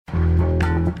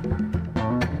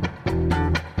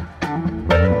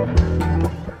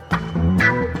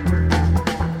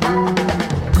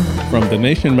From The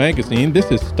Nation magazine,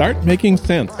 this is Start Making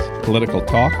Sense, political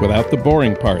talk without the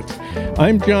boring parts.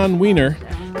 I'm John Wiener.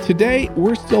 Today,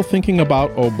 we're still thinking about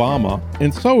Obama,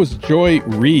 and so is Joy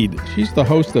Reid. She's the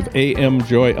host of AM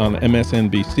Joy on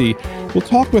MSNBC. We'll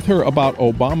talk with her about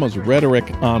Obama's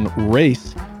rhetoric on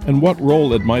race and what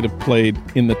role it might have played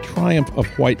in the triumph of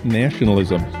white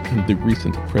nationalism in the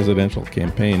recent presidential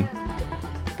campaign.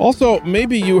 Also,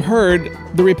 maybe you heard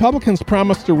the Republicans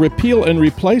promised to repeal and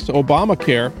replace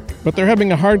Obamacare, but they're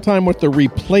having a hard time with the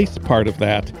replace part of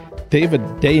that. David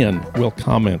Dayen will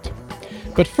comment.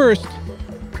 But first,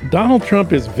 Donald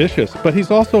Trump is vicious, but he's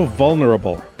also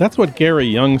vulnerable. That's what Gary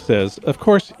Young says. Of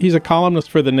course, he's a columnist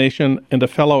for The Nation and a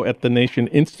fellow at the Nation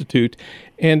Institute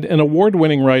and an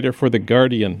award-winning writer for The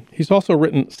Guardian. He's also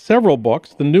written several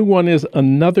books. The new one is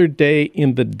Another Day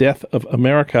in the Death of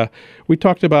America. We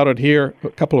talked about it here a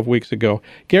couple of weeks ago.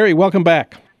 Gary, welcome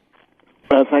back.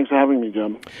 Thanks for having me,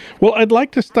 John. Well, I'd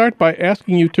like to start by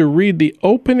asking you to read the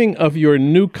opening of your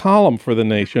new column for The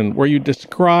Nation, where you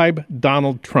describe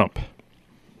Donald Trump.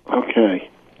 Okay.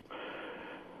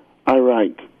 I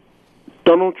write,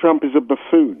 Donald Trump is a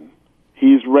buffoon.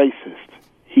 He is racist.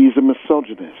 He is a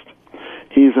misogynist.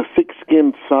 He is a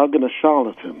thick-skinned thug and a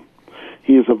charlatan.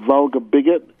 He is a vulgar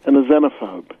bigot and a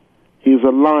xenophobe. He is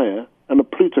a liar and a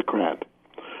plutocrat.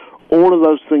 All of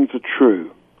those things are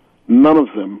true. None of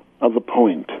them are the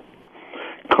point.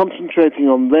 Concentrating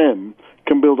on them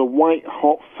can build a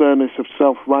white-hot furnace of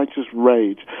self-righteous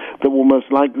rage that will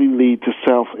most likely lead to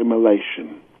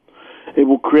self-immolation. It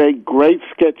will create great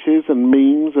sketches and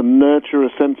memes and nurture a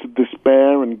sense of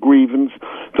despair and grievance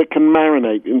that can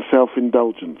marinate in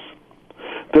self-indulgence.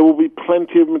 There will be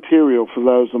plenty of material for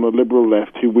those on the liberal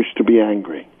left who wish to be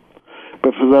angry.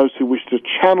 But for those who wish to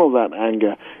channel that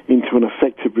anger into an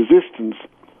effective resistance,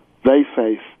 they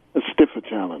face a stiffer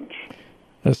challenge.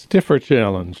 A stiffer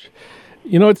challenge.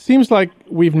 You know, it seems like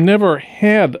we've never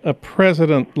had a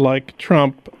president like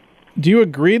Trump. Do you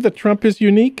agree that Trump is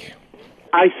unique?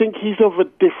 I think he's of a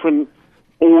different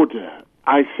order.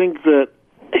 I think that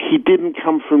he didn't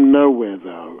come from nowhere,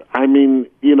 though. I mean,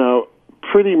 you know,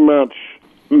 pretty much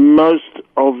most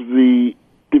of the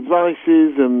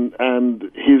devices and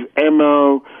his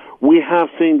MO we have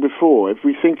seen before. If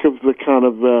we think of the kind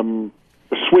of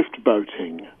swift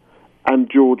boating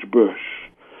and George Bush,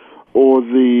 or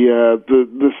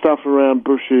the stuff around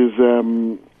Bush's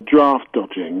draft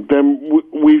dodging, then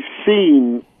we've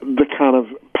seen the kind of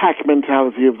pack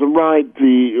mentality of the right,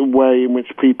 the way in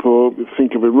which people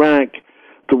think of Iraq,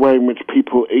 the way in which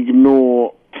people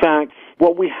ignore facts.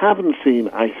 What we haven't seen,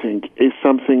 I think, is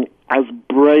something as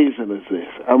brazen as this.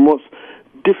 And what's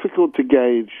difficult to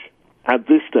gauge at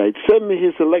this stage, certainly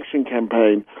his election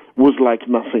campaign was like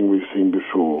nothing we've seen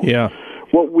before. Yeah.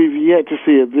 What we've yet to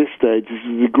see at this stage is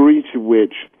the degree to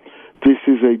which this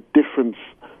is a difference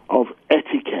of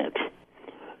etiquette,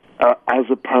 as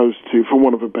opposed to, for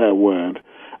want of a better word,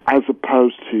 as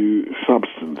opposed to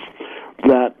substance.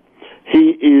 That he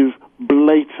is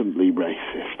blatantly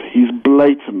racist, he's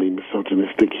blatantly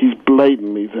misogynistic, he's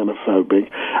blatantly xenophobic,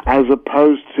 as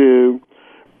opposed to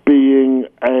being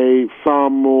a far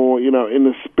more, you know, in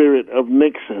the spirit of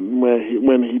Nixon,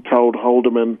 when he told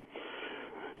Haldeman,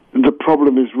 the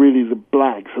problem is really the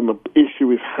blacks, and the issue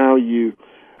is how you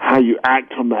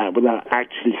act on that without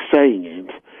actually saying it.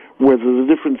 Whether the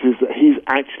difference is that he's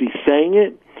actually saying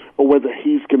it, or whether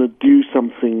he's going to do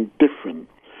something different.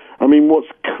 I mean, what's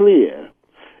clear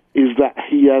is that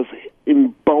he has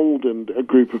emboldened a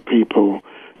group of people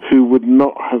who would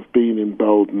not have been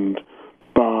emboldened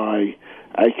by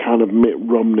a kind of Mitt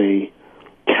Romney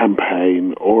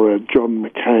campaign or a John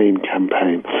McCain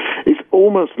campaign. It's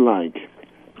almost like,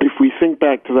 if we think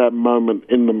back to that moment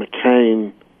in the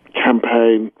McCain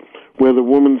campaign where the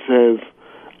woman says,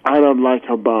 I don't like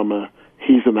Obama,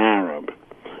 he's an Arab.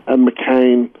 And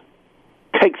McCain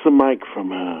takes the mic from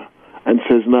her and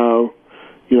says, no,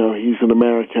 you know, he's an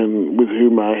American with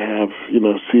whom I have, you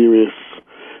know, serious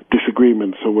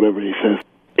disagreements, or whatever he says.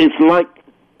 It's like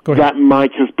that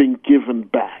mic has been given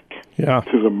back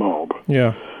to the mob.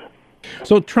 Yeah.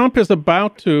 So Trump is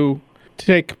about to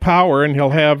take power, and he'll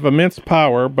have immense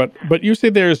power, but you say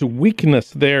there's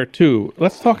weakness there too.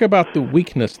 Let's talk about the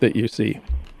weakness that you see.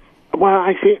 Well,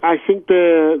 I think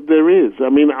there is. I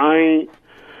mean, I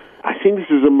think this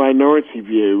is a minority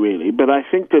view, really, but I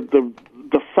think that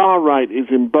the far right is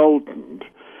emboldened,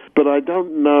 but I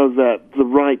don't know that the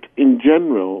right in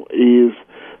general is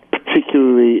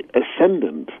particularly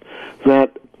ascendant,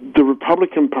 that the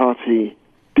Republican Party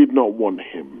did not want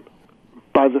him.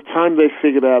 By the time they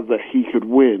figured out that he could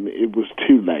win, it was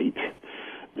too late.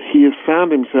 He has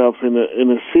found himself in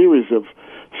a series of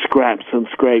scraps and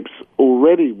scrapes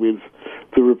already with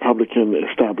the Republican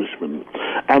establishment.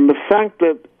 And the fact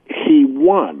that he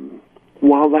won,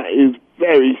 while that is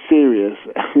very serious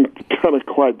and kind of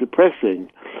quite depressing,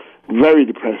 very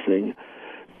depressing,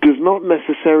 does not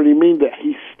necessarily mean that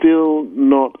he's still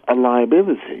not a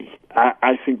liability.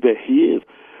 I think that he is.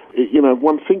 You know,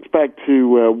 one thinks back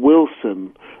to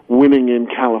Wilson winning in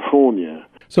California.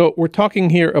 So we're talking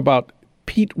here about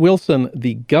Pete Wilson,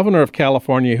 the governor of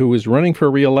California, who was running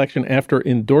for re-election after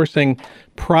endorsing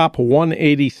Prop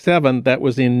 187. That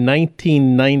was in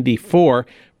 1994.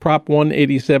 Prop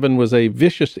 187 was a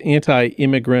vicious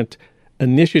anti-immigrant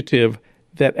initiative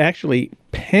that actually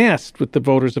passed with the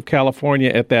voters of California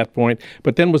at that point,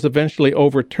 but then was eventually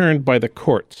overturned by the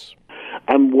courts.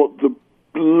 And what the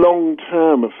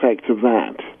long-term effect of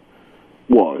that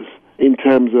was, in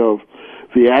terms of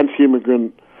the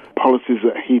anti-immigrant policies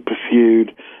that he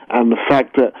pursued, and the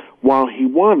fact that while he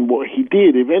won, what he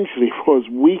did eventually was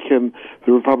weaken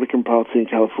the Republican Party in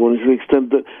California to the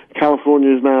extent that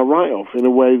California is now a write-off in a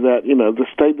way that, you know, the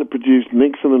state that produced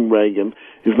Nixon and Reagan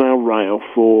is now a write-off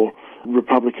for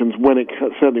Republicans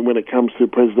certainly when it comes to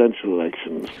presidential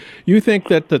elections. You think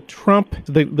that the Trump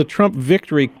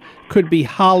victory could be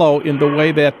hollow in the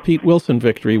way that Pete Wilson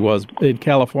victory was in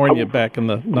California back in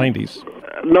the 90s?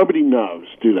 Nobody knows,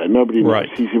 do they? Nobody knows. Right.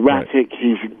 He's erratic.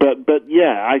 Right. But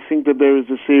yeah, I think that there is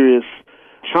a serious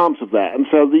chance of that. And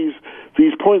so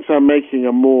these points I'm making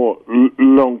are more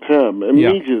long term.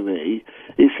 Immediately,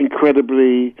 it's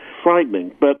incredibly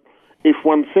frightening. But if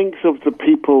one thinks of the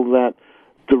people that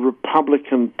the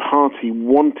Republican Party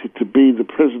wanted to be the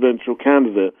presidential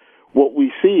candidate, what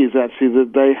we see is actually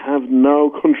that they have no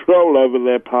control over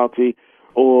their party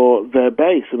or their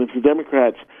base. And if the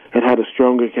Democrats had a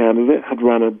stronger candidate, had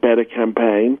run a better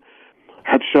campaign,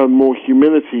 had shown more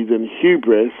humility than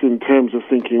hubris in terms of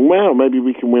thinking, well, maybe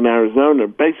we can win Arizona,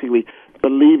 basically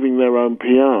believing their own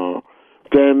PR,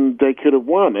 then they could have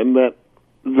won. And that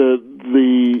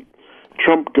the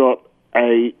Trump got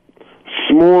a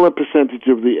smaller percentage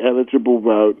of the eligible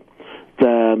vote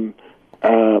than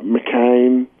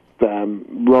McCain,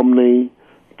 than Romney,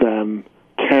 than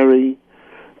Kerry,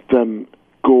 than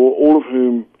Gore, all of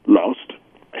whom lost.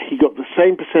 He got the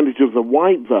same percentage of the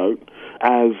white vote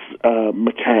as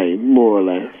McCain, more or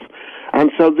less.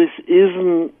 And so this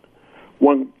isn't,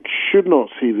 one should not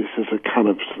see this as a kind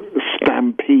of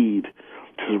stampede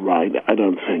to the right, I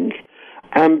don't think.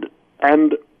 And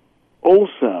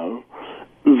also,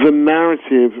 the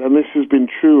narrative, and this has been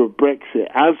true of Brexit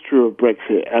as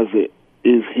it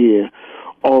is here,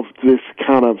 of this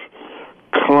kind of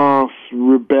class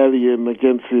rebellion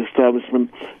against the establishment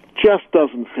just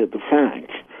doesn't fit the fact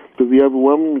that the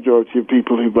overwhelming majority of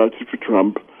people who voted for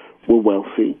Trump were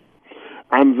wealthy,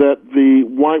 and that the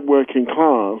white working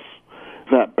class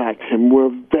that backed him were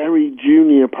a very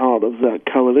junior part of that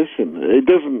coalition. It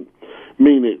doesn't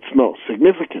mean it's not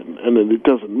significant and that it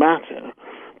doesn't matter,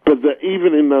 but that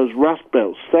even in those Rust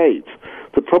Belt states,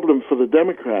 the problem for the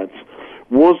Democrats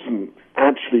wasn't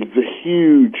actually the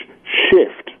huge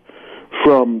shift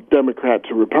from Democrat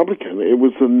to Republican. It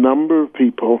was the number of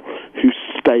people who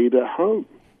stayed at home.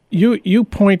 You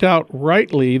point out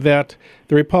rightly that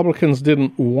the Republicans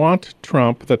didn't want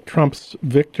Trump, that Trump's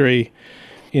victory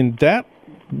in that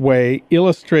way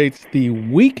illustrates the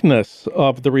weakness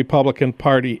of the Republican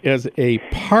Party as a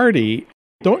party.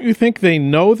 Don't you think they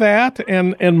know that?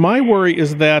 And my worry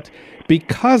is that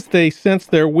because they sense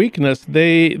their weakness,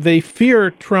 they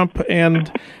fear Trump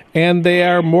and they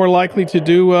are more likely to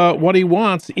do what he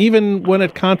wants, even when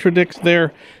it contradicts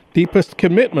their deepest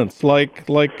commitments, like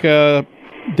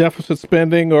deficit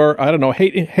spending or, I don't know,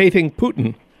 hating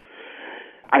Putin.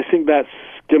 I think that's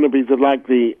going to be the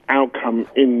likely outcome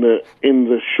in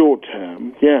the short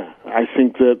term. Yeah, I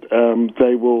think that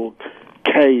they will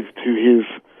cave to his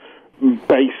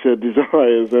baser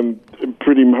desires, and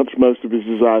pretty much most of his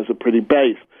desires are pretty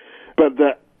base. But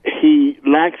that he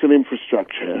lacks an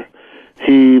infrastructure.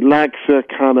 He lacks a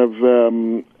kind of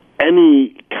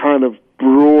any kind of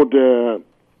broader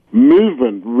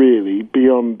movement, really,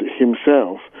 beyond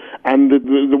himself. And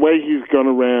the way he's gone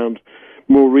around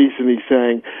more recently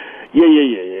saying,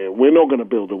 yeah, we're not going to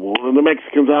build a wall, and the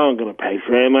Mexicans aren't going to pay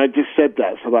for it, and I just said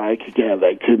that so that I could get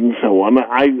elected, and so on.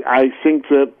 I think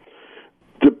that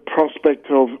the prospect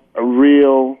of a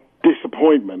real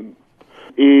disappointment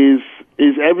is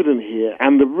evident here,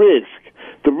 and the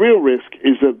real risk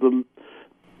is that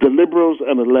the liberals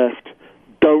and the left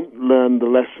don't learn the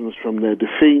lessons from their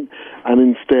defeat and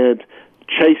instead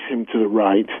chase him to the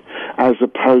right, as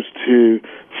opposed to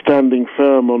standing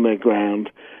firm on their ground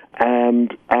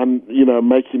and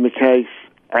making the case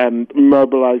and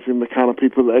mobilizing the kind of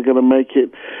people that are going to make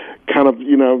it kind of,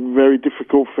 very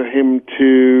difficult for him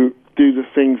to do the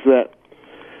things that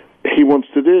he wants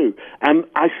to do. And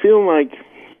I feel like,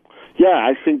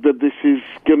 I think that this is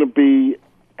going to be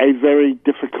a very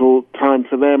difficult time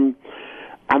for them,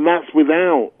 and that's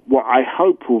without what I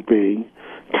hope will be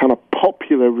kind of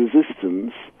popular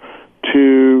resistance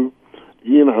to,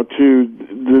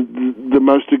 the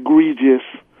most egregious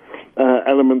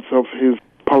elements of his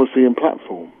policy and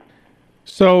platform.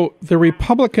 So the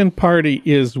Republican Party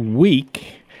is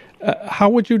weak. How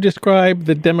would you describe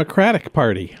the Democratic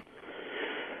Party?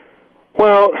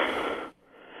 Well,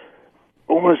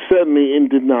 almost certainly in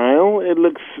denial, it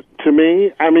looks to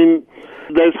me. I mean,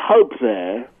 there's hope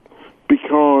there,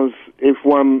 because if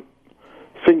one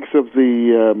thinks of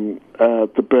the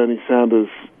Bernie Sanders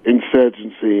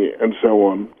insurgency and so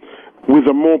on, with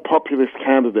a more populist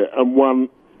candidate, and one,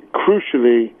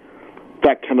 crucially,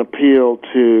 that can appeal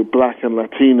to Black and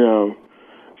Latino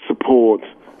support,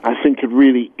 I think could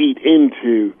really eat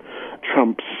into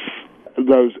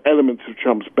those elements of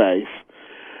Trump's base,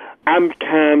 and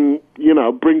can,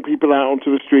 bring people out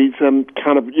onto the streets and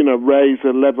kind of, raise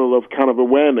a level of kind of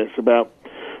awareness about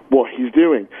what he's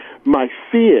doing. My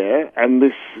fear, and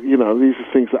this, these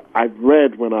are things that I've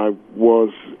read when I was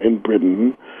in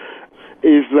Britain,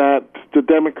 is that the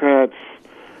Democrats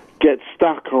get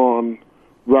stuck on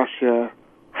Russia,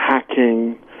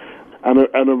 hacking, and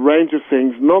a range of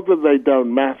things. Not that they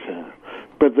don't matter,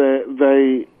 but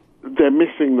they're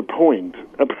missing the point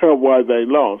about why they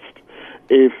lost,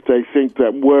 if they think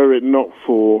that were it not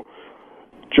for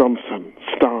Johnson,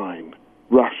 Stein,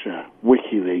 Russia,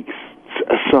 WikiLeaks,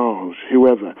 Assange,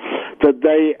 whoever, that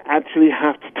they actually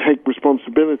have to take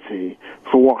responsibility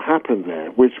for what happened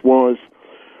there, which was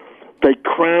they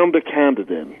crowned a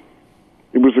candidate.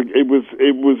 It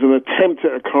was an attempt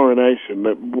at a coronation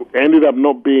that ended up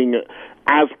not being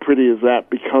as pretty as that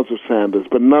because of Sanders,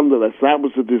 but nonetheless, that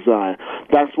was the desire.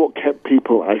 That's what kept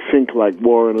people, I think, like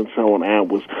Warren and so on, out,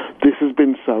 was this has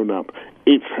been sewn up.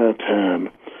 It's her turn.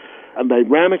 And they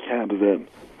ran a candidate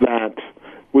that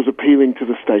was appealing to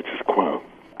the status quo.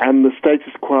 And the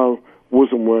status quo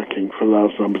wasn't working for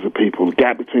large numbers of people. The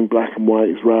gap between black and white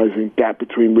is rising. Gap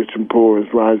between rich and poor is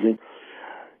rising.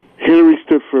 Hillary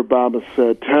stood for Obama's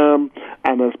third term,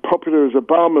 and as popular as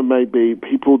Obama may be,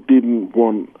 people didn't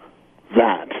want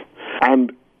that.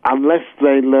 And unless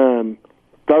they learn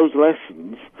those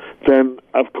lessons, then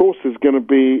of course there's going to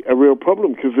be a real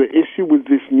problem, because the issue with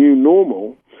this new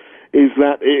normal is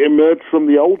that it emerged from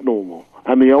the old normal.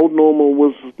 And the old normal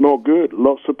was not good.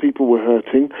 Lots of people were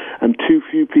hurting, and too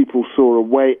few people saw a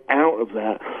way out of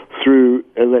that through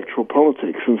electoral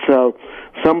politics. And so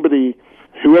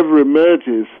whoever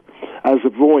emerges as a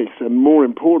voice, and more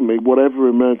importantly, whatever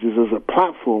emerges as a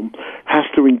platform, has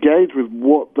to engage with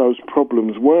what those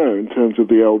problems were in terms of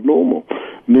the old normal.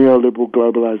 Neoliberal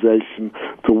globalization,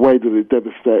 the way that it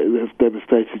has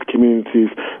devastated communities,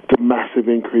 the massive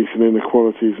increase in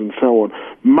inequalities and so on,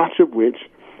 much of which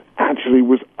actually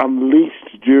was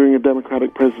unleashed during a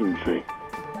Democratic presidency.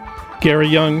 Gary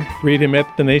Young, read him at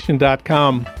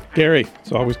thenation.com. Gary,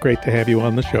 it's always great to have you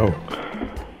on the show.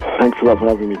 Thanks a lot for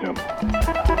having me, John.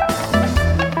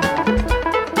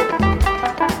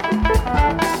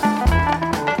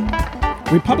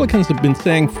 Republicans have been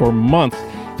saying for months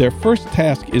their first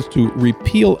task is to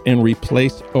repeal and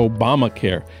replace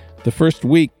Obamacare. The first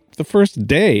week, the first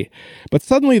day. But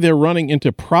suddenly they're running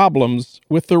into problems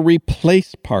with the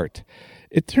replace part.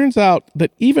 It turns out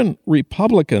that even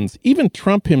Republicans, even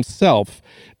Trump himself,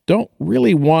 don't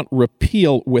really want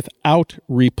repeal without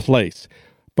replace.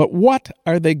 But what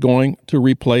are they going to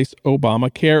replace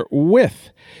Obamacare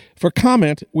with? For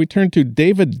comment, we turn to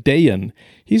David Dayen.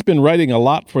 He's been writing a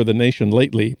lot for The Nation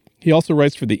lately. He also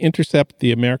writes for The Intercept,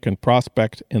 The American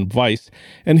Prospect, and Vice.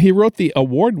 And he wrote the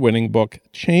award-winning book,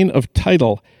 Chain of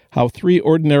Title, How Three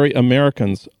Ordinary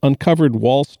Americans Uncovered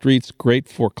Wall Street's Great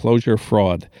Foreclosure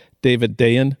Fraud. David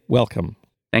Dayen, welcome.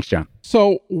 Thanks, John.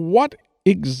 So what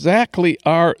exactly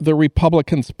are the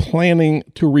Republicans planning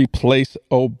to replace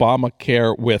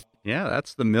Obamacare with? Yeah,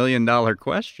 that's the million-dollar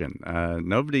question.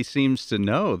 Nobody seems to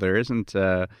know. There isn't,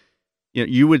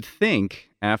 you would think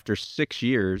after 6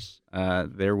 years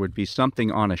there would be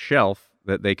something on a shelf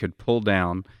that they could pull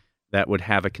down that would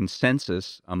have a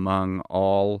consensus among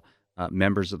all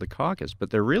members of the caucus, but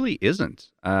there really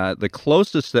isn't. The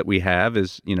closest that we have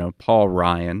is, Paul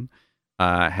Ryan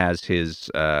has his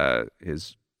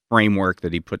framework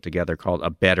that he put together called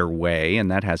A Better Way, and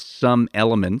that has some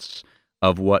elements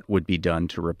of what would be done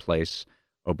to replace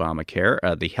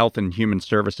Obamacare. The Health and Human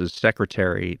Services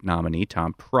Secretary nominee,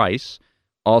 Tom Price,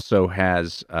 also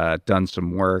has done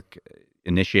some work,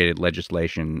 initiated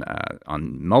legislation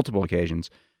on multiple occasions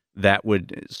that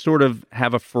would sort of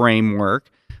have a framework,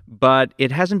 but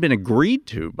it hasn't been agreed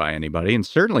to by anybody, and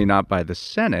certainly not by the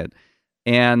Senate.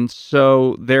 And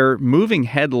so they're moving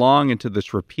headlong into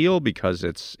this repeal because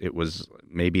it was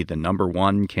maybe the number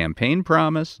one campaign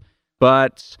promise,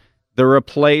 but the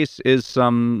replace is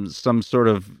some sort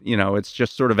of, it's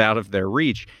just sort of out of their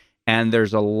reach. And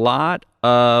there's a lot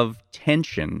of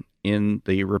tension in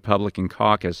the Republican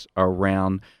caucus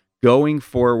around going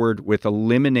forward with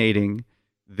eliminating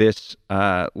this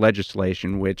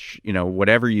legislation, which,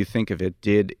 whatever you think of it,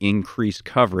 did increase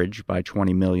coverage by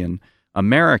 20 million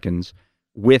Americans,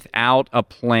 without a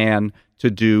plan to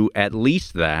do at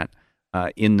least that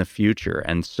in the future.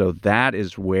 And so that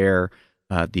is where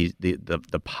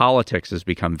the politics has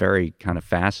become very kind of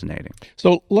fascinating.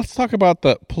 So let's talk about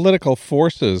the political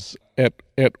forces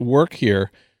at work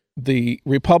here. The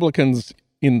Republicans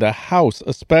in the House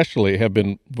especially have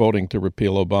been voting to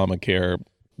repeal Obamacare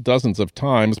dozens of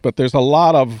times, but there's a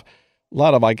lot of,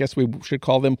 I guess we should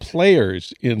call them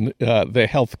players in the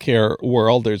healthcare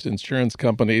world. There's insurance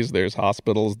companies, there's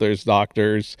hospitals, there's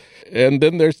doctors. And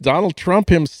then there's Donald Trump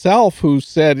himself, who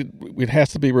said it has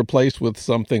to be replaced with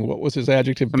something. What was his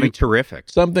adjective? Something terrific.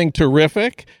 Something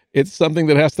terrific. It's something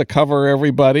that has to cover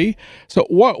everybody. So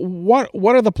what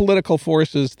are the political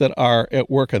forces that are at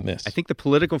work on this? I think the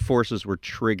political forces were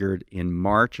triggered in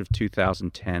March of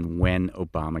 2010 when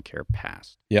Obamacare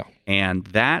passed. Yeah. And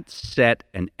that set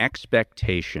an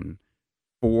expectation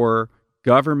for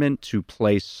government to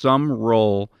play some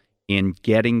role in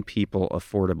getting people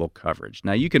affordable coverage.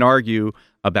 Now, you can argue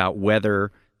about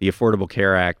whether the Affordable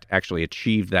Care Act actually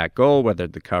achieved that goal, whether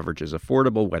the coverage is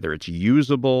affordable, whether it's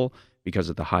usable because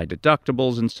of the high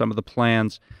deductibles in some of the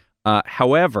plans.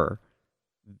 However,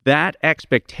 that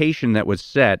expectation that was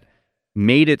set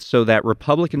made it so that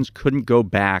Republicans couldn't go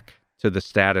back to the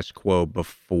status quo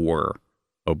before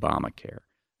Obamacare.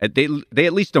 They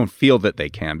at least don't feel that they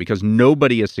can, because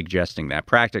nobody is suggesting that.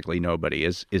 Practically nobody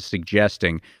is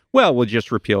suggesting, well, we'll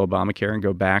just repeal Obamacare and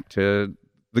go back to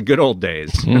the good old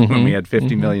days when we had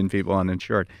 50 million people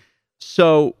uninsured.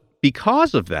 So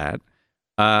because of that,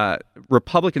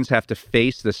 Republicans have to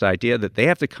face this idea that they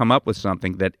have to come up with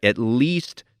something that at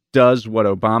least does what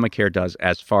Obamacare does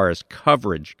as far as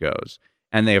coverage goes.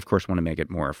 And they, of course, want to make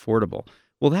it more affordable.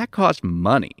 Well, that costs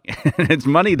money. It's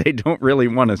money they don't really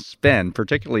want to spend,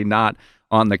 particularly not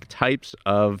on the types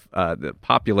of the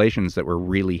populations that were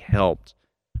really helped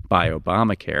by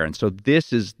Obamacare. And so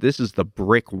this is the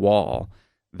brick wall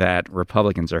that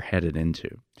Republicans are headed into.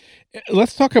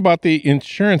 Let's talk about the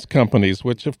insurance companies,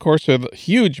 which, of course, are the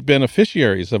huge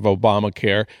beneficiaries of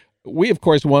Obamacare. We, of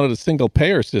course, wanted a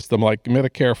single-payer system like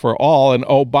Medicare for all, and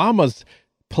Obama's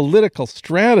political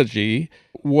strategy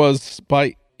was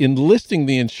by enlisting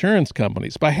the insurance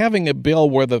companies, by having a bill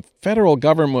where the federal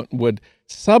government would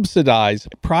subsidize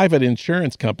private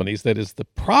insurance companies, that is, the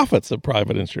profits of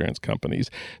private insurance companies.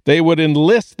 They would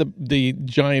enlist the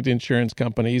giant insurance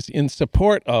companies in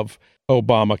support of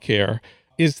Obamacare.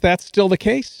 Is that still the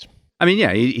case? I mean,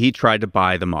 yeah, he tried to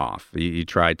buy them off. He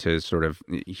tried to sort of,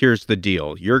 here's the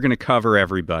deal. You're going to cover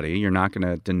everybody. You're not going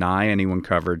to deny anyone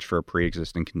coverage for a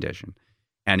pre-existing condition.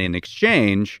 And in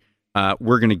exchange,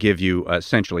 we're going to give you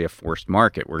essentially a forced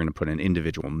market. We're going to put an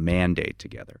individual mandate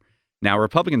together. Now,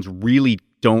 Republicans really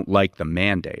don't like the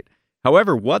mandate.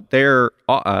 However, what they're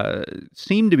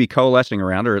seem to be coalescing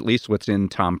around, or at least what's in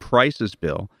Tom Price's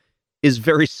bill, is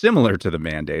very similar to the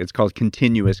mandate. It's called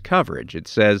continuous coverage. It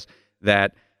says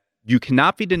that you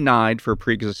cannot be denied for a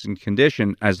pre-existing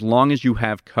condition as long as you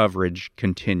have coverage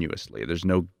continuously. There's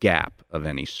no gap of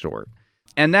any sort.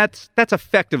 And that's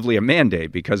effectively a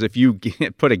mandate, because if you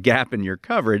put a gap in your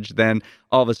coverage, then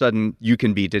all of a sudden you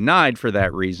can be denied for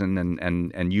that reason,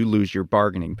 and you lose your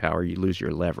bargaining power, you lose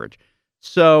your leverage.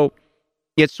 So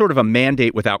it's sort of a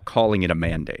mandate without calling it a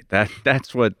mandate.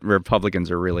 That's what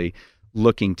Republicans are really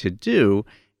looking to do.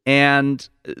 And,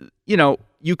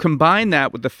 you combine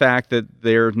that with the fact that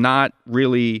they're not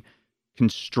really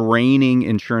constraining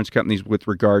insurance companies with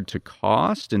regard to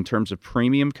cost in terms of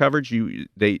premium coverage.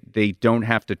 They don't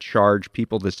have to charge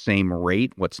people the same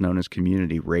rate, what's known as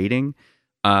community rating.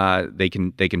 They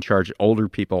can charge older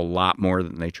people a lot more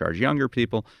than they charge younger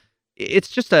people. It's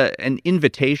just an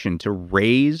invitation to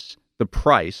raise the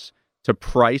price, to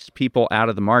price people out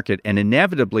of the market, and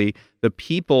inevitably the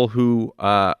people who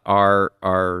are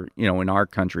in our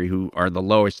country who are the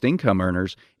lowest income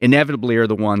earners inevitably are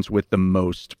the ones with the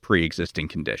most pre-existing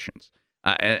conditions,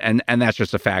 and that's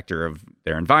just a factor of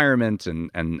their environment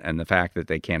and the fact that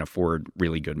they can't afford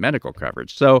really good medical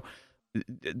coverage. So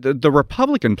the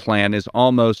Republican plan is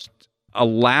almost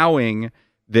allowing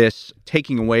this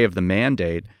taking away of the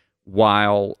mandate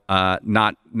while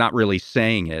not really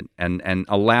saying it and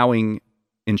allowing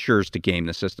insurers to game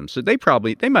the system. So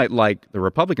they might like the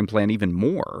Republican plan even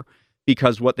more,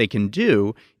 because what they can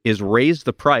do is raise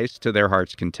the price to their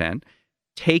heart's content,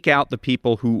 take out the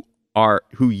people who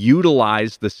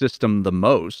utilize the system the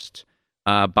most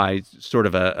by sort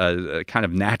of a kind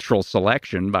of natural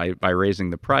selection by raising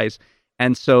the price,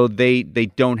 and so they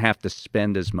don't have to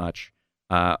spend as much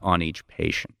on each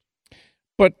patient.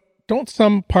 But don't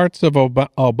some parts of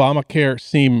Obamacare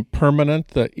seem permanent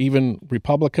that even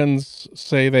Republicans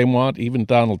say they want, even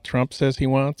Donald Trump says he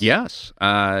wants? Yes.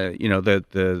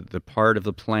 The part of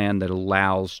the plan that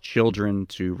allows children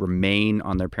to remain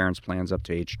on their parents' plans up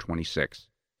to age 26.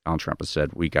 Donald Trump has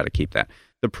said we got to keep that.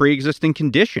 The pre-existing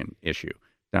condition issue,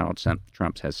 Donald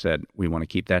Trump has said we want to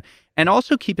keep that. And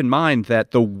also keep in mind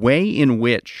that the way in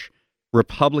which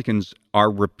Republicans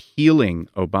are repealing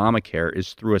Obamacare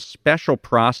is through a special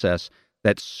process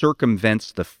that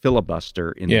circumvents the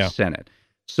filibuster in the Senate.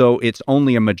 So it's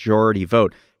only a majority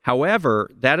vote.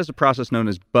 However, that is a process known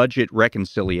as budget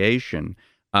reconciliation,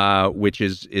 which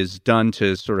is done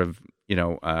to sort of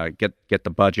get the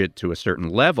budget to a certain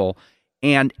level.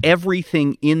 And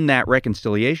everything in that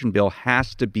reconciliation bill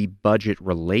has to be budget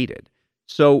related.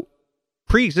 So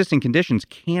pre-existing conditions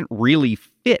can't really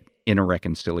fit in a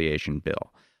reconciliation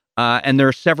bill. And there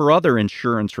are several other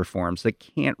insurance reforms that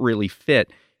can't really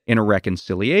fit in a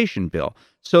reconciliation bill.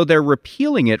 So they're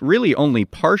repealing it really only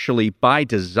partially by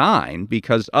design,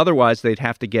 because otherwise they'd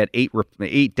have to get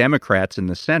eight Democrats in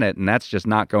the Senate, and that's just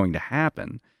not going to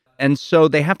happen. And so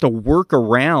they have to work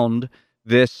around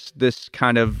this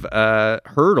kind of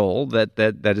hurdle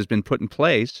that has been put in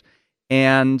place.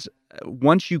 And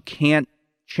once you can't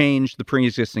change the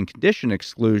pre-existing condition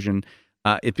exclusion,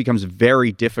 it becomes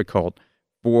very difficult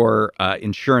for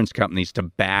insurance companies to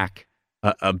back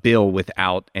a bill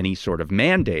without any sort of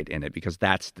mandate in it, because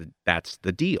that's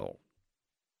the deal.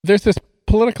 There's this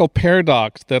political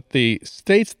paradox that the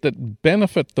states that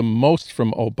benefit the most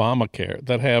from Obamacare,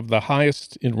 that have the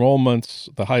highest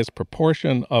enrollments, the highest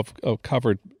proportion of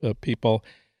covered people,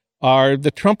 are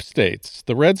the Trump states,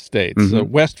 the red states,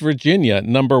 West Virginia,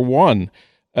 number one.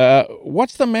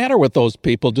 What's the matter with those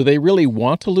people? Do they really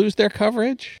want to lose their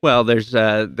coverage? Well, there's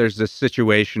this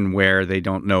situation where they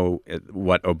don't know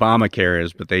what Obamacare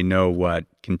is, but they know what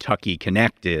Kentucky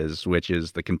Connect is, which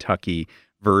is the Kentucky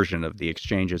version of the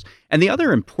exchanges. And the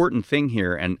other important thing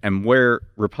here, and where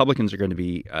Republicans are going to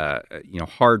be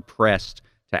hard pressed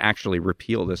to actually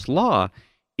repeal this law,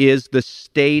 is the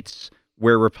states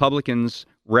where Republicans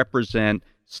represent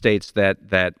states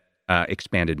that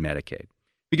expanded Medicaid.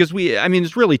 Because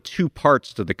there's really two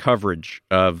parts to the coverage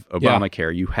of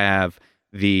Obamacare. You have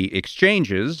the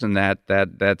exchanges, and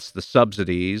that's the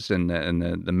subsidies and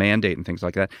the mandate and things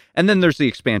like that. And then there's the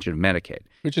expansion of Medicaid,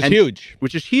 which is huge.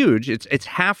 Which is huge. It's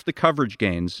half the coverage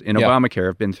gains in Obamacare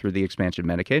have been through the expansion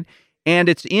of Medicaid, and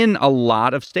it's in a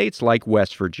lot of states like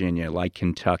West Virginia, like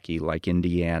Kentucky, like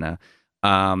Indiana,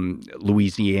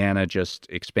 Louisiana just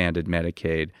expanded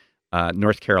Medicaid.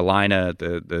 North Carolina,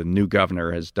 the new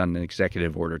governor has done an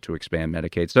executive order to expand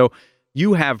Medicaid. So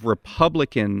you have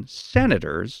Republican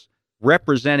senators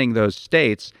representing those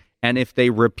states, and if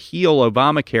they repeal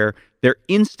Obamacare, they're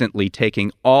instantly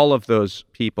taking all of those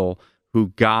people who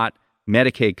got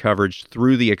Medicaid coverage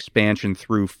through the expansion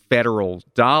through federal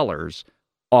dollars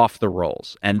off the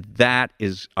rolls. And that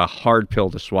is a hard pill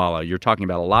to swallow. You're talking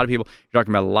about a lot of people. You're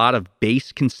talking about a lot of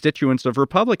base constituents of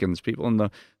Republicans, people in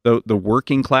the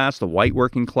working class, the white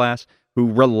working class,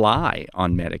 who rely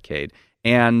on Medicaid.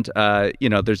 And,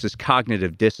 there's this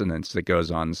cognitive dissonance that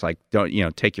goes on. It's like,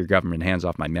 don't, take your government hands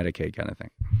off my Medicaid kind of thing.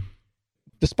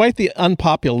 Despite the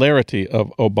unpopularity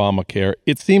of Obamacare,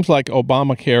 it seems like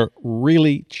Obamacare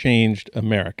really changed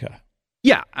America.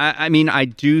 Yeah, I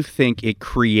do think it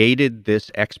created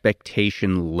this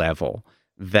expectation level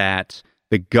that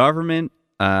the government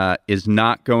is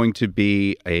not going to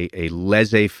be a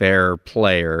laissez-faire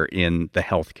player in the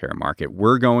healthcare market.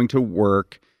 We're going to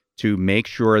work to make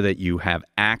sure that you have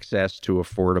access to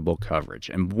affordable coverage.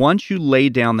 And once you lay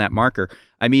down that marker,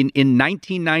 in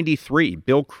 1993,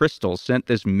 Bill Kristol sent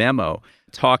this memo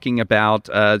talking about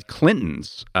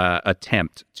Clinton's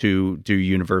attempt to do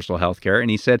universal health care. And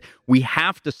he said, we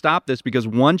have to stop this because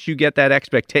once you get that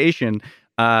expectation,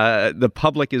 the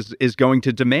public is going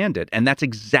to demand it. And that's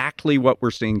exactly what we're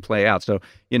seeing play out. So,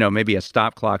 maybe a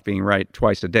stop clock being right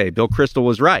twice a day. Bill Kristol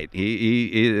was right.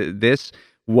 This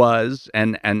was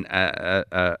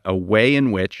a way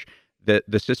in which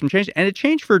the system changed. And it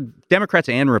changed for Democrats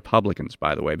and Republicans,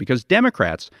 by the way, because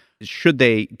Democrats, should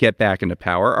they get back into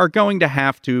power, are going to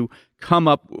have to come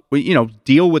up,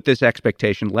 deal with this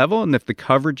expectation level. And if the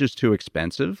coverage is too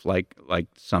expensive, like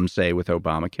some say with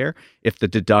Obamacare, if the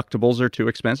deductibles are too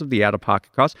expensive, the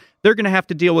out-of-pocket costs, they're going to have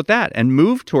to deal with that and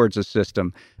move towards a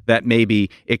system that maybe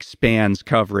expands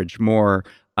coverage more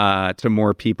to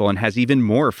more people and has even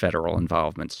more federal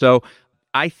involvement. So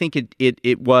I think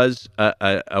it was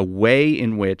a way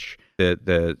in which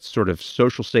the sort of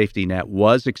social safety net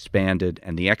was expanded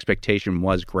and the expectation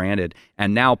was granted,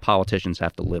 and now politicians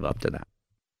have to live up to that.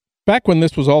 Back when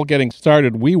this was all getting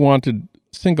started, we wanted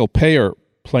single-payer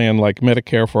plan like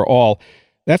Medicare for all.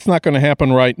 That's not going to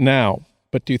happen right now.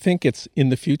 But do you think it's in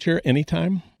the future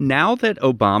anytime? Now that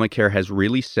Obamacare has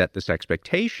really set this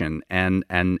expectation, and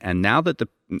now that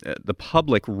the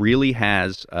public really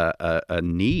has a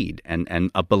need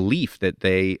and a belief that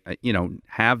they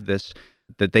have this,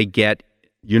 that they get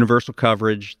universal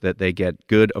coverage, that they get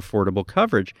good affordable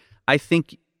coverage, I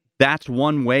think that's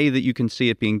one way that you can see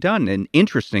it being done. And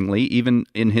interestingly, even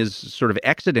in his sort of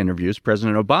exit interviews,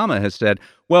 President Obama has said,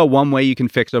 well, one way you can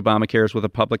fix Obamacare is with a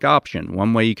public option.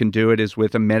 One way you can do it is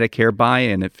with a Medicare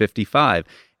buy-in at 55.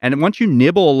 And once you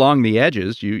nibble along the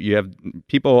edges, you have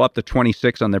people up to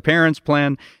 26 on their parents'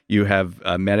 plan. You have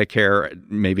Medicare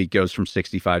maybe goes from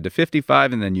 65 to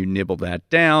 55, and then you nibble that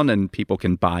down, and people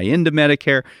can buy into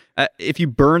Medicare. If you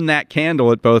burn that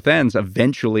candle at both ends,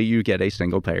 eventually you get a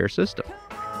single-payer system.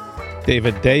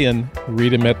 David Dayen,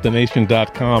 read him at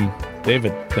thenation.com.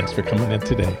 David, thanks for coming in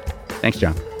today. Thanks,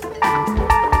 John.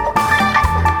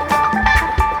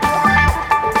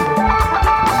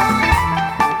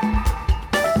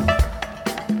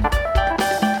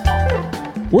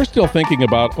 We're still thinking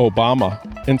about Obama,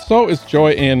 and so is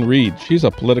Joy Ann Reid. She's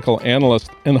a political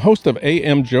analyst and host of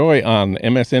AM Joy on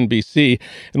MSNBC,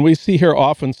 and we see her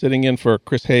often sitting in for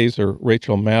Chris Hayes or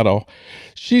Rachel Maddow.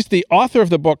 She's the author of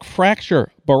the book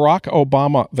Fracture, Barack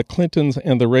Obama, the Clintons,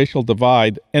 and the Racial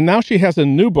Divide, and now she has a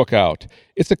new book out.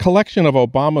 It's a collection of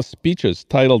Obama's speeches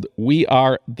titled We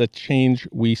Are the Change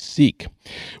We Seek.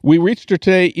 We reached her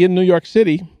today in New York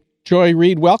City. Joy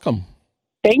Reid, welcome.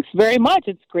 Thanks very much.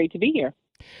 It's great to be here.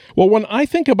 Well, when I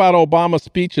think about Obama's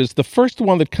speeches, the first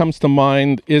one that comes to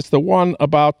mind is the one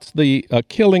about the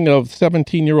killing of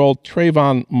 17-year-old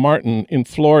Trayvon Martin in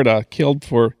Florida, killed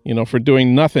for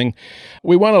doing nothing.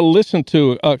 We want to listen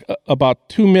to about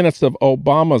 2 minutes of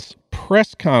Obama's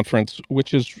press conference,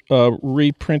 which is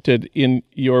reprinted in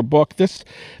your book. This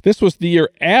was the year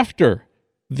after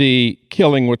the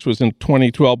killing, which was in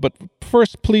 2012. But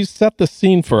first, please set the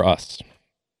scene for us.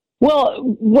 Well,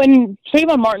 when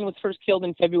Trayvon Martin was first killed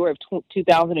in February of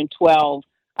 2012,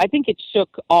 I think it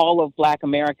shook all of Black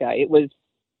America. It was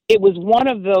one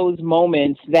of those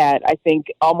moments that I think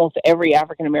almost every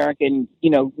African American,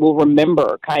 will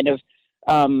remember. Kind of,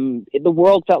 the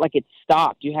world felt like it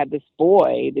stopped. You had this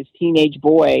teenage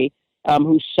boy,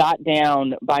 who's shot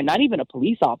down by not even a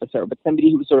police officer, but somebody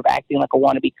who was sort of acting like a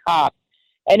wannabe cop,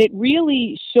 and it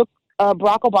really shook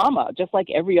Barack Obama, just like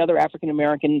every other African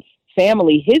American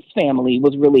family. His family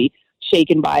was really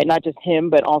shaken by it, not just him,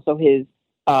 but also his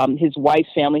wife's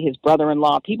family, his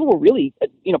brother-in-law. People were really,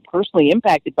 personally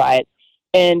impacted by it.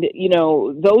 And,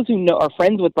 those who are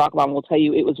friends with Barack Obama will tell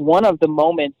you it was one of the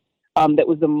moments that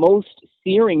was the most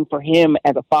searing for him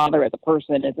as a father, as a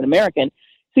person, as an American.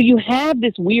 So you have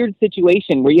this weird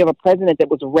situation where you have a president that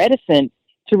was reticent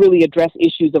to really address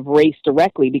issues of race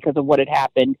directly because of what had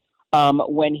happened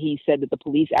when he said that the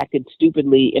police acted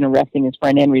stupidly in arresting his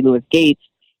friend Henry Louis Gates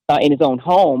in his own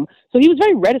home. So he was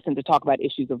very reticent to talk about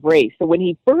issues of race. So when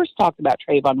he first talked about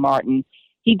Trayvon Martin,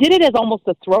 he did it as almost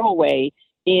a throwaway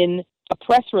in a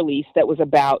press release that was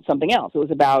about something else. It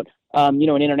was about, an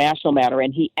international matter.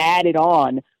 And he added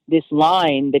on this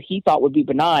line that he thought would be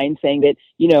benign, saying that,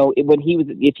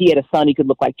 if he had a son, he could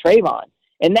look like Trayvon.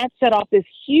 And that set off this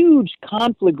huge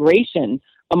conflagration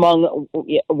among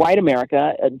white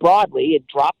America broadly. It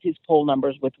dropped his poll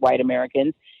numbers with white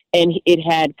Americans, and it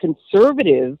had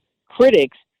conservative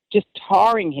critics just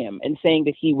tarring him and saying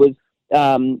that he was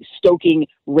stoking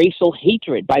racial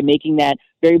hatred by making that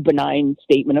very benign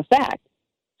statement of fact.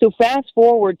 So fast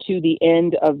forward to the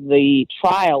end of the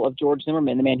trial of George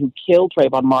Zimmerman, the man who killed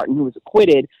Trayvon Martin, who was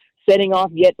acquitted, setting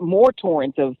off yet more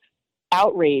torrents of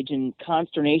outrage and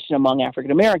consternation among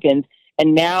African Americans.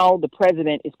 And now the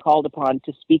president is called upon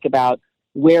to speak about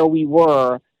where we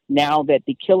were now that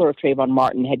the killer of Trayvon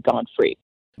Martin had gone free.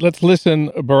 Let's listen,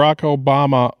 Barack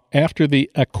Obama, after the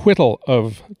acquittal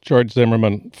of George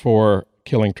Zimmerman for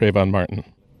killing Trayvon Martin.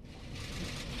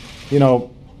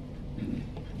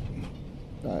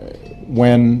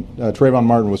 when Trayvon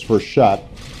Martin was first shot,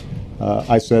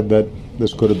 I said that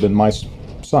this could have been my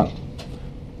son.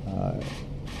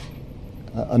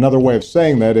 Another way of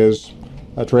saying that is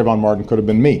Trayvon Martin could have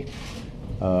been me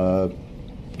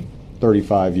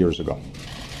 35 years ago.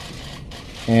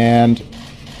 And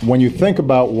when you think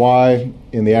about why,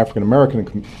 in the African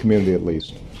American community at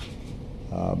least,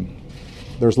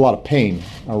 there's a lot of pain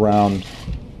around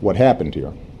what happened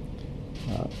here,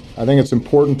 I think it's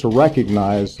important to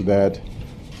recognize that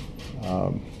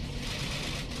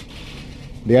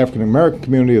the African American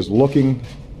community is looking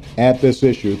at this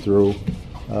issue through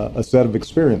a set of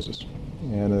experiences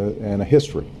and a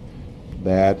history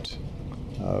that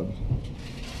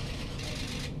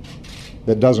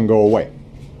doesn't go away.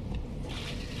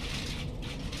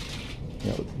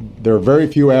 There are very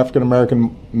few African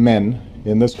American men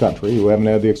in this country who haven't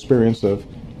had the experience of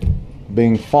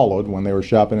being followed when they were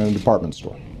shopping in a department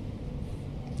store.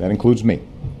 That includes me.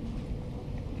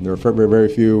 There are very, very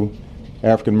few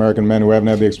African American men who haven't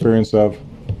had the experience of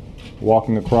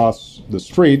walking across the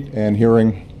street and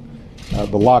hearing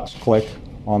the locks click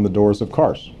on the doors of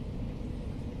cars.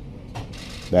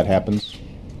 That happens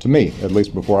to me, at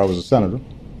least before I was a senator.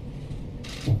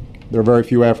 There are very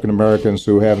few African Americans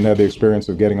who haven't had the experience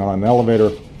of getting on an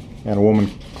elevator and a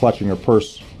woman clutching her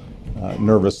purse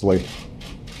nervously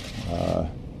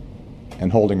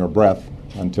and holding her breath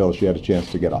until she had a chance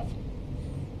to get off.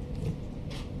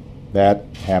 That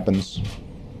happens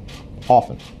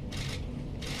often.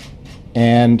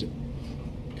 And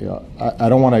I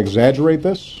don't want to exaggerate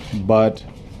this, but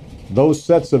those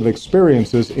sets of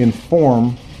experiences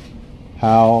inform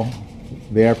how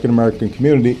the African American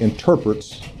community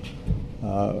interprets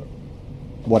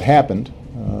what happened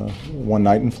one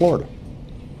night in Florida.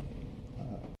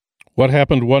 What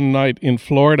happened one night in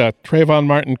Florida? Trayvon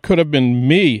Martin could have been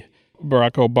me,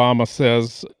 Barack Obama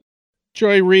says.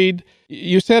 Joy Reid,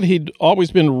 you said he'd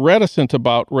always been reticent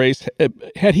about race.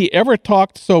 Had he ever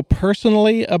talked so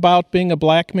personally about being a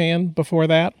black man before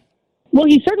that? Well,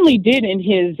 he certainly did in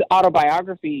his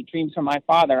autobiography, Dreams from My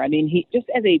Father. I mean, he just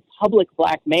as a public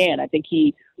black man, I think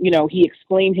he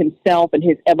explained himself and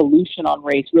his evolution on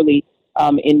race really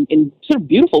in sort of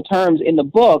beautiful terms in the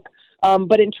book.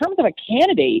 But in terms of a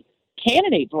candidate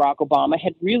Barack Obama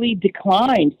had really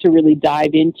declined to really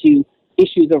dive into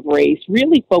issues of race,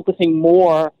 really focusing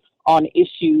more on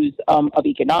issues of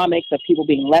economics, of people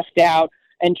being left out,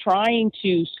 and trying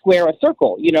to square a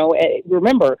circle.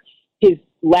 Remember, his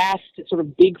last sort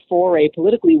of big foray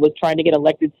politically was trying to get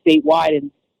elected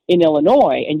statewide in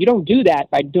Illinois, and you don't do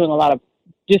that by doing a lot of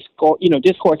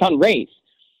discourse on race.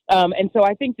 And so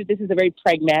I think that this is a very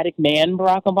pragmatic man,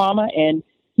 Barack Obama, and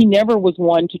he never was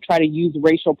one to try to use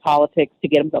racial politics to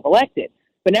get himself elected.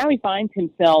 But now he finds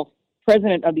himself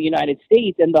president of the United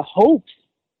States, and the hopes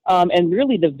and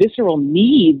really the visceral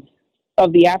needs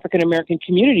of the African American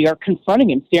community are confronting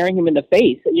him, staring him in the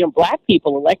face. Black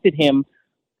people elected him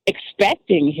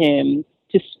expecting him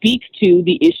to speak to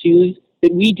the issues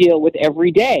that we deal with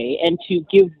every day and to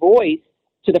give voice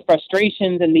to the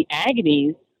frustrations and the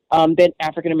agonies that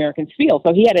African Americans feel.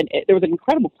 So there was an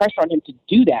incredible pressure on him to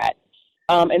do that.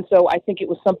 And so I think it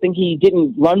was something he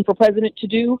didn't run for president to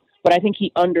do, but I think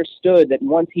he understood that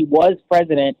once he was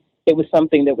president, it was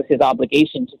something that was his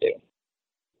obligation to do.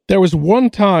 There was one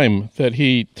time that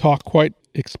he talked quite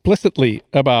explicitly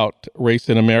about race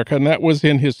in America, and that was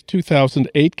in his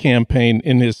 2008 campaign,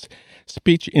 in his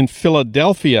speech in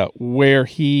Philadelphia, where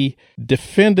he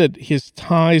defended his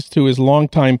ties to his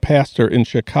longtime pastor in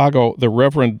Chicago, the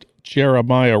Reverend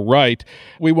Jeremiah Wright.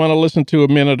 We want to listen to a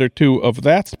minute or two of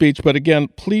that speech, but again,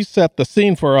 please set the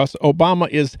scene for us. Obama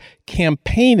is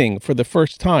campaigning for the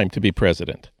first time to be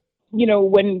president.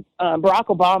 When Barack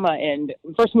Obama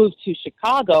first moved to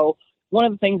Chicago, one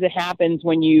of the things that happens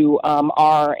when you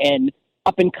are an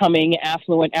up-and-coming,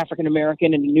 affluent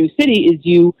African-American in a new city is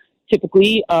you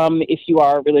typically, if you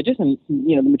are religious, and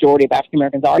the majority of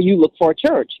African-Americans are, you look for a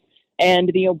church.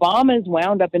 And the Obamas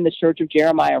wound up in the Church of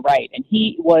Jeremiah Wright. And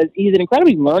he's an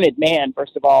incredibly learned man,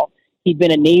 first of all. He'd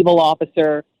been a naval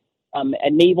officer, a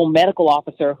naval medical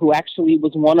officer who actually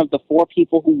was one of the 4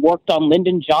 people who worked on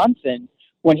Lyndon Johnson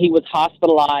when he was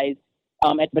hospitalized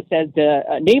at Bethesda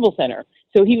Naval Center.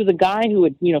 So he was a guy who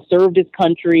had, served his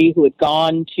country, who had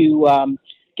gone to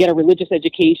get a religious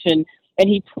education. And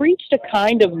he preached a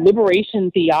kind of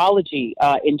liberation theology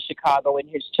in Chicago in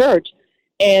his church.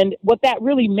 And what that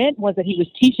really meant was that he was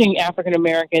teaching African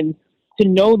Americans to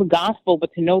know the gospel,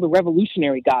 but to know the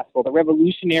revolutionary gospel, the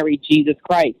revolutionary Jesus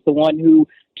Christ, the one who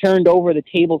turned over the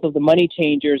tables of the money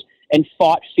changers and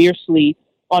fought fiercely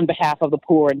on behalf of the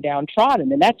poor and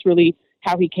downtrodden. And that's really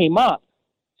how he came up.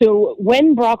 So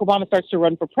when Barack Obama starts to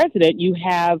run for president, you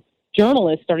have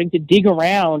journalists starting to dig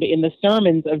around in the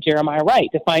sermons of Jeremiah Wright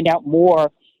to find out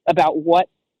more about what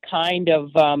kind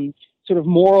of sort of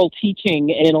moral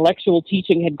teaching and intellectual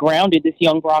teaching had grounded this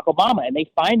young Barack Obama. And they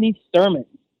find these sermons,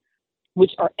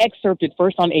 which are excerpted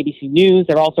first on ABC News.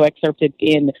 They're also excerpted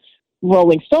in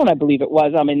Rolling Stone, I believe it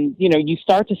was. You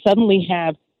start to suddenly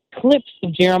have clips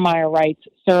of Jeremiah Wright's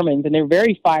sermons, and they're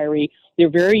very fiery. They're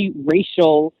very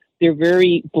racial. They're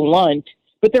very blunt,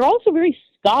 but they're also very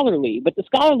scholarly. But the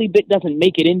scholarly bit doesn't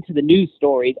make it into the news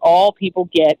stories. All people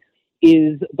get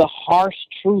is the harsh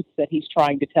truths that he's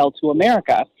trying to tell to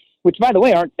America, which, by the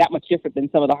way, aren't that much different than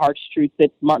some of the harsh truths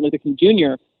that Martin Luther King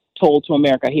Jr. told to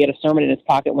America. He had a sermon in his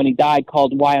pocket when he died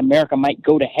called Why America Might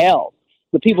Go to Hell.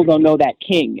 But people don't know that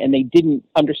King, and they didn't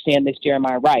understand this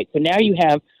Jeremiah Wright. So now you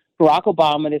have Barack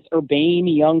Obama, this urbane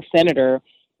young senator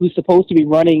who's supposed to be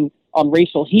running on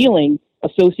racial healing,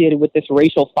 associated with this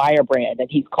racial firebrand. And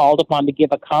he's called upon to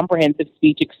give a comprehensive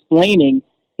speech explaining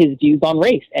his views on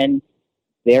race. And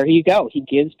there you go. He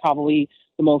gives probably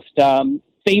the most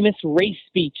famous race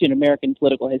speech in American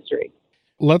political history.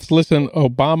 Let's listen.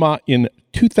 Obama in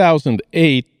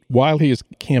 2008, while he is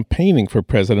campaigning for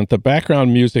president. The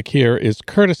background music here is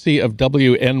courtesy of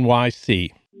WNYC.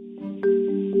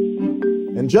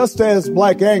 And just as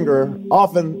black anger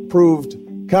often proved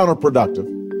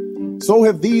counterproductive, so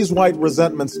have these white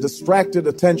resentments distracted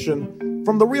attention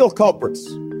from the real culprits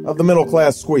of the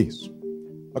middle-class squeeze.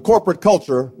 A corporate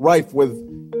culture rife with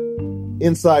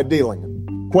inside dealing,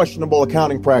 and questionable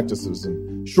accounting practices,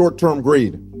 and short-term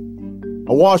greed.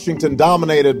 A Washington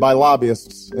dominated by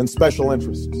lobbyists and special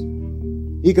interests.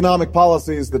 Economic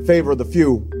policies that favor the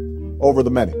few over the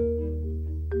many.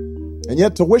 And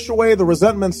yet to wish away the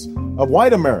resentments of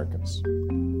white Americans,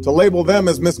 to label them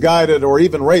as misguided or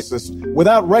even racist,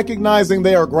 without recognizing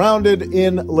they are grounded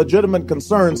in legitimate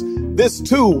concerns, this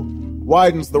too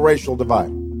widens the racial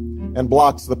divide and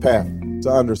blocks the path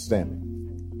to understanding.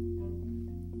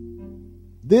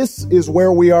 This is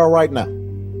where we are right now.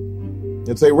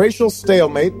 It's a racial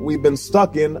stalemate we've been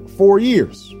stuck in for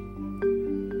years.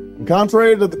 And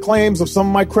contrary to the claims of some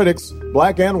of my critics,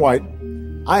 black and white,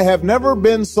 I have never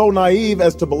been so naive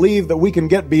as to believe that we can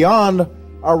get beyond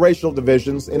our racial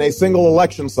divisions in a single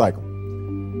election cycle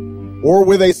or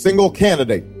with a single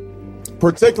candidate,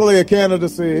 particularly a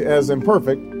candidacy as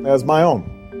imperfect as my own.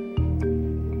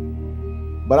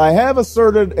 But I have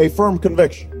asserted a firm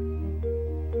conviction.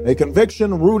 A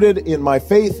conviction rooted in my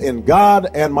faith in God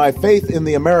and my faith in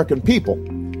the American people,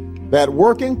 that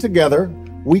working together,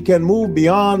 we can move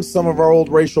beyond some of our old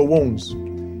racial wounds,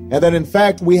 and that in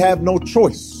fact we have no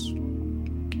choice.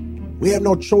 We have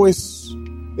no choice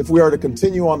if we are to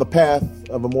continue on the path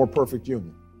of a more perfect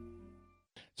union.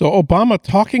 So Obama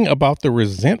talking about the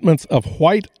resentments of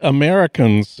white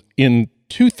Americans in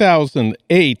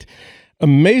 2008,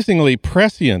 amazingly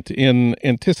prescient in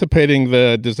anticipating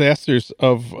the disasters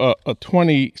of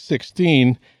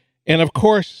 2016. And of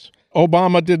course,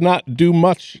 Obama did not do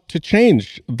much to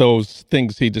change those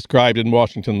things he described in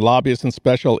Washington. Lobbyists and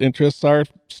special interests are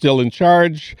still in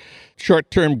charge.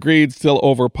 Short-term greed still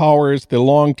overpowers the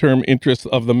long-term interests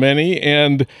of the many.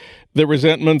 And the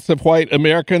resentments of white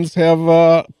Americans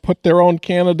have put their own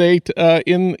candidate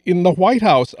in the White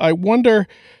House. I wonder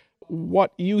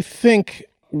what you think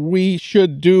we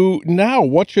should do now.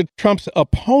 What should Trump's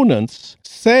opponents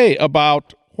say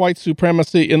about white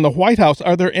supremacy in the White House?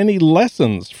 Are there any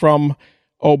lessons from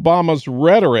Obama's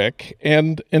rhetoric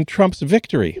and Trump's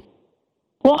victory?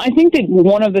 Well, I think that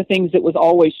one of the things that was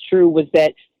always true was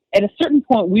that at a certain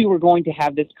point we were going to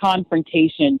have this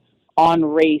confrontation on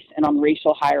race and on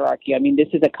racial hierarchy. I mean, this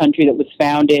is a country that was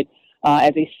founded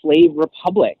as a slave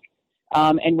republic.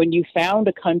 And when you found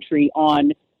a country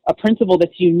on a principle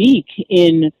that's unique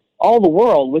in all the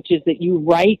world, which is that you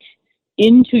write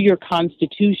into your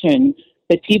constitution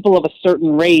that people of a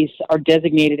certain race are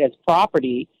designated as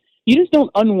property, you just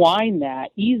don't unwind that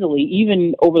easily,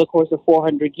 even over the course of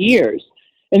 400 years.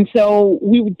 And so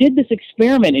we did this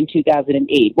experiment in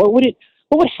 2008. What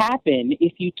would happen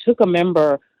if you took a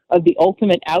member of the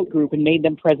ultimate outgroup and made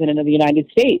them president of the United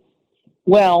States?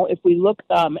 Well, if we look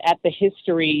at the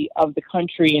history of the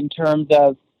country in terms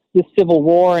of the Civil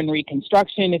War and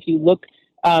Reconstruction, if you look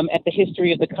at the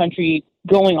history of the country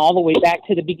going all the way back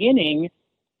to the beginning,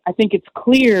 I think it's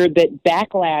clear that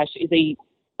backlash is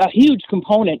a huge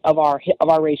component of our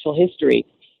racial history.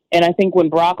 And I think when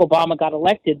Barack Obama got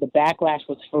elected, the backlash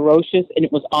was ferocious and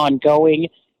it was ongoing,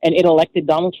 and it elected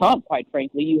Donald Trump, quite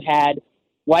frankly. You had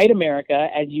white America,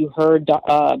 as you heard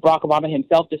Barack Obama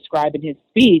himself describe in his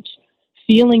speech,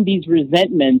 feeling these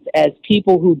resentments as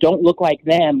people who don't look like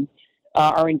them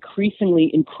are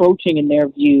increasingly encroaching in their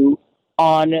view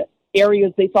on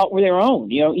areas they thought were their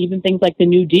own. Even things like the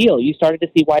New Deal. You started to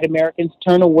see white Americans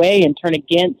turn away and turn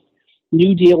against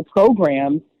New Deal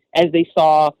programs as they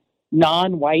saw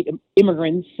non-white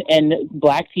immigrants and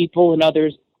black people and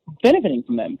others benefiting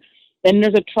from them. And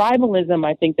there's a tribalism,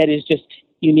 I think, that is just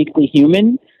uniquely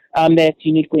human, that's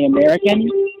uniquely American.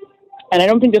 And I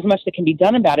don't think there's much that can be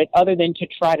done about it other than to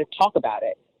try to talk about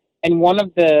it. And one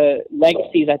of the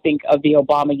legacies, I think, of the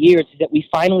Obama years is that we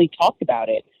finally talked about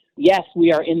it. Yes,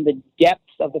 we are in the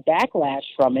depths of the backlash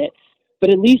from it, but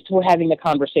at least we're having the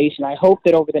conversation. I hope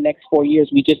that over the next 4 years,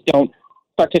 we just don't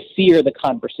start to fear the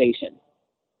conversation.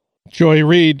 Joy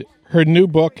Reid, her new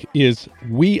book is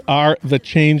We Are the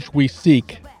Change We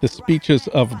Seek, The Speeches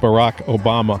of Barack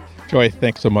Obama. Joy,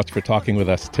 thanks so much for talking with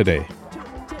us today.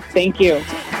 Thank you.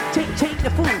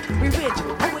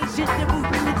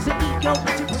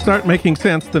 Start Making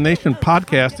Sense, the Nation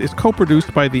podcast, is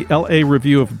co-produced by the LA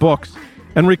Review of Books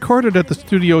and recorded at the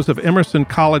studios of Emerson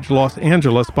College, Los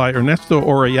Angeles by Ernesto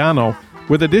Orellano,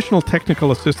 with additional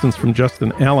technical assistance from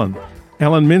Justin Allen.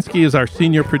 Alan Minsky is our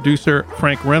senior producer.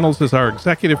 Frank Reynolds is our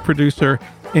executive producer.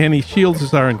 Annie Shields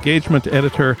is our engagement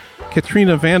editor.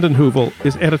 Katrina Vanden Heuvel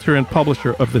is editor and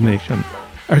publisher of The Nation.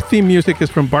 Our theme music is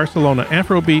from Barcelona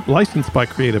Afrobeat, licensed by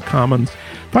Creative Commons.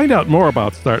 Find out more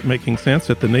about Start Making Sense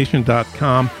at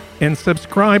thenation.com and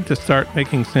subscribe to Start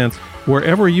Making Sense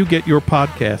wherever you get your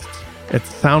podcasts at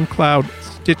SoundCloud,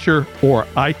 Stitcher, or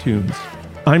iTunes.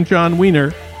 I'm John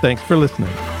Wiener. Thanks for listening.